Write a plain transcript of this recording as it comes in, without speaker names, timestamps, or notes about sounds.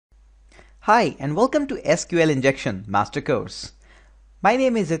Hi and welcome to SQL Injection Master Course. My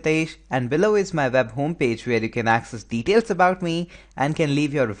name is Hitesh and below is my web homepage where you can access details about me and can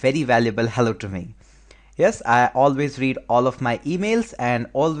leave your very valuable hello to me. Yes, I always read all of my emails and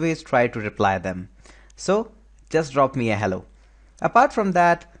always try to reply them. So just drop me a hello. Apart from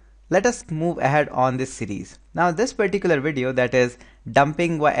that, let us move ahead on this series. Now this particular video, that is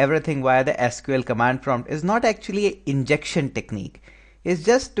dumping everything via the SQL command prompt, is not actually an injection technique. It's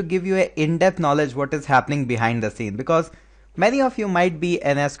just to give you an in-depth knowledge what is happening behind the scene, because many of you might be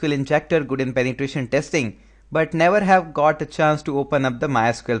an SQL injector good in penetration testing but never have got a chance to open up the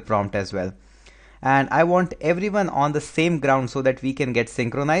MySQL prompt as well. And I want everyone on the same ground so that we can get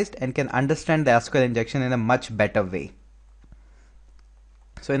synchronized and can understand the SQL injection in a much better way.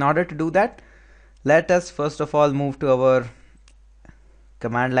 So in order to do that, let us first of all move to our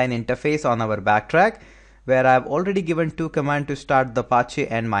command line interface on our backtrack, where I've already given two commands to start the Apache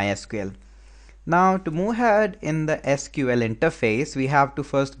and MySQL. Now to move ahead in the SQL interface, we have to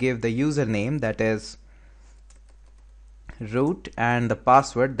first give the username, that is root, and the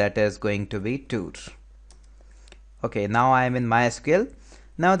password, that is going to be tour. Okay, now I am in MySQL.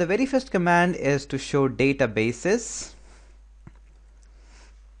 Now the very first command is to show databases.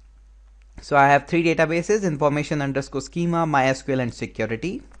 So I have three databases: information underscore schema, MySQL, and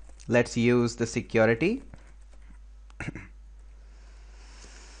security. Let's use the security.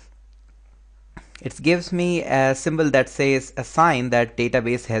 It gives me a symbol that says a sign that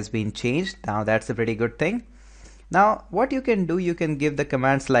database has been changed. Now that's a pretty good thing. Now what you can do, you can give the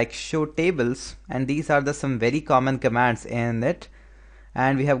commands like show tables, and these are some very common commands in it.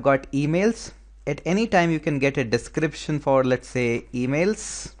 And we have got emails. At any time you can get a description for, let's say,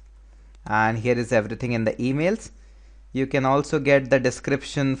 emails, and here is everything in the emails. You can also get the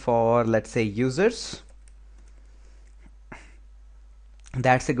description for, let's say, users.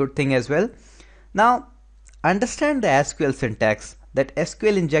 That's a good thing as well. Now understand the SQL syntax, that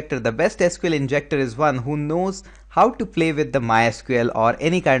SQL injector, the best SQL injector is one who knows how to play with the MySQL or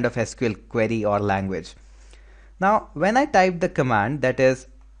any kind of SQL query or language. Now when I type the command, that is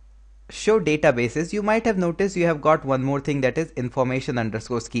show databases, you might have noticed you have got one more thing, that is information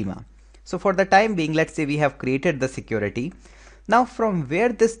underscore schema. So for the time being, let's say we have created the security. Now from where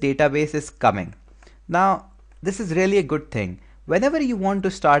this database is coming, now this is really a good thing. Whenever you want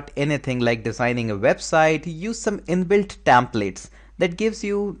to start anything like designing a website, use some inbuilt templates that gives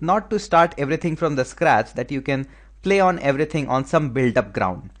you not to start everything from the scratch, that you can play on everything on some built up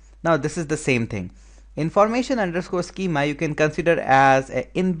ground. Now this is the same thing. Information underscore schema you can consider as an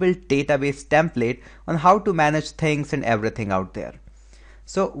inbuilt database template on how to manage things and everything out there.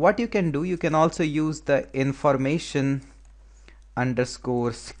 So what you can do, you can also use the information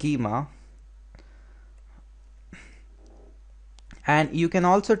underscore schema, and you can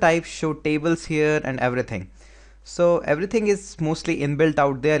also type show tables here and everything. So everything is mostly inbuilt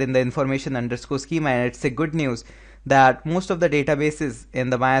out there in the information underscore schema, and it's a good news that most of the databases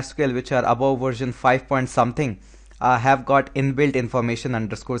in the MySQL which are above version 5 point something have got inbuilt information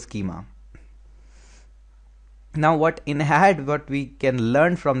underscore schema. Now what we can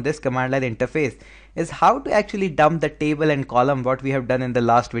learn from this command line interface is how to actually dump the table and column. What we have done in the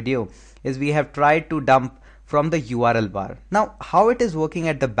last video is we have tried to dump from the URL bar. Now how it is working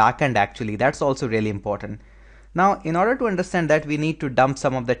at the backend, actually that's also really important. Now in order to understand that, we need to dump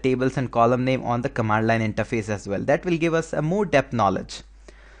some of the tables and column name on the command line interface as well. That will give us a more depth knowledge.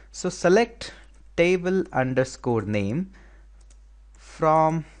 So select table underscore name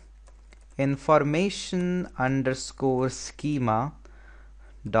from information underscore schema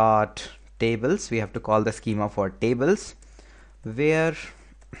dot tables. We have to call the schema for tables, where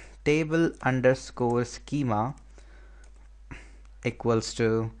table underscore schema equals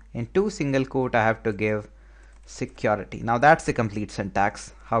to, in two single quote I have to give security. Now that's the complete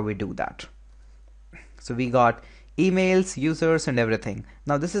syntax how we do that. So we got emails, users, and everything.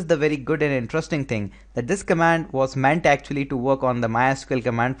 Now this is the very good and interesting thing, that this command was meant actually to work on the MySQL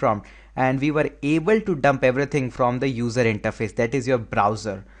command prompt, and we were able to dump everything from the user interface, that is your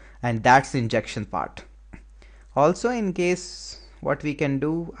browser, and that's the injection part. Also, in case, what we can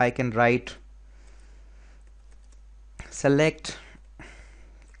do, I can write select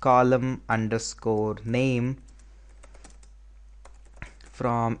column underscore name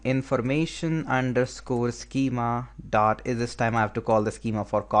from information underscore schema dot, is this time I have to call the schema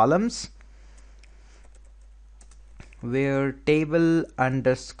for columns, where table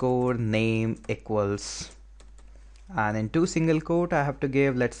underscore name equals, and in two single quote I have to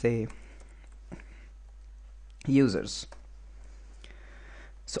give, let's say, users.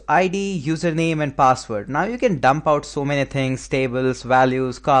 So ID, username and password. Now you can dump out so many things, tables,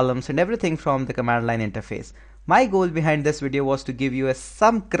 values, columns and everything from the command line interface. My goal behind this video was to give you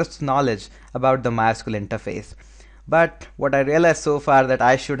some crisp knowledge about the MySQL interface. But what I realized so far that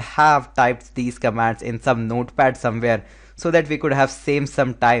I should have typed these commands in some notepad somewhere so that we could have saved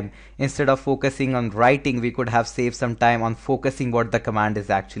some time. Instead of focusing on writing, we could have saved some time on focusing what the command is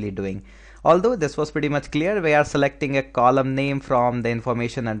actually doing. Although this was pretty much clear, we are selecting a column name from the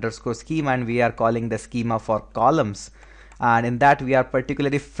information underscore schema and we are calling the schema for columns. And in that we are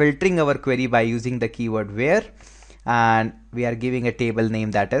particularly filtering our query by using the keyword where, and we are giving a table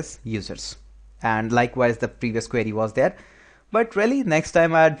name that is users. And likewise the previous query was there. But really next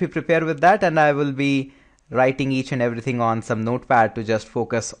time I'd be prepared with that and I will be writing each and everything on some notepad to just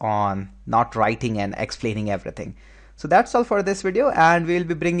focus on not writing and explaining everything. So that's all for this video, and we'll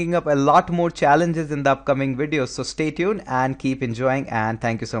be bringing up a lot more challenges in the upcoming videos. So stay tuned and keep enjoying, and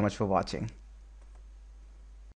thank you so much for watching.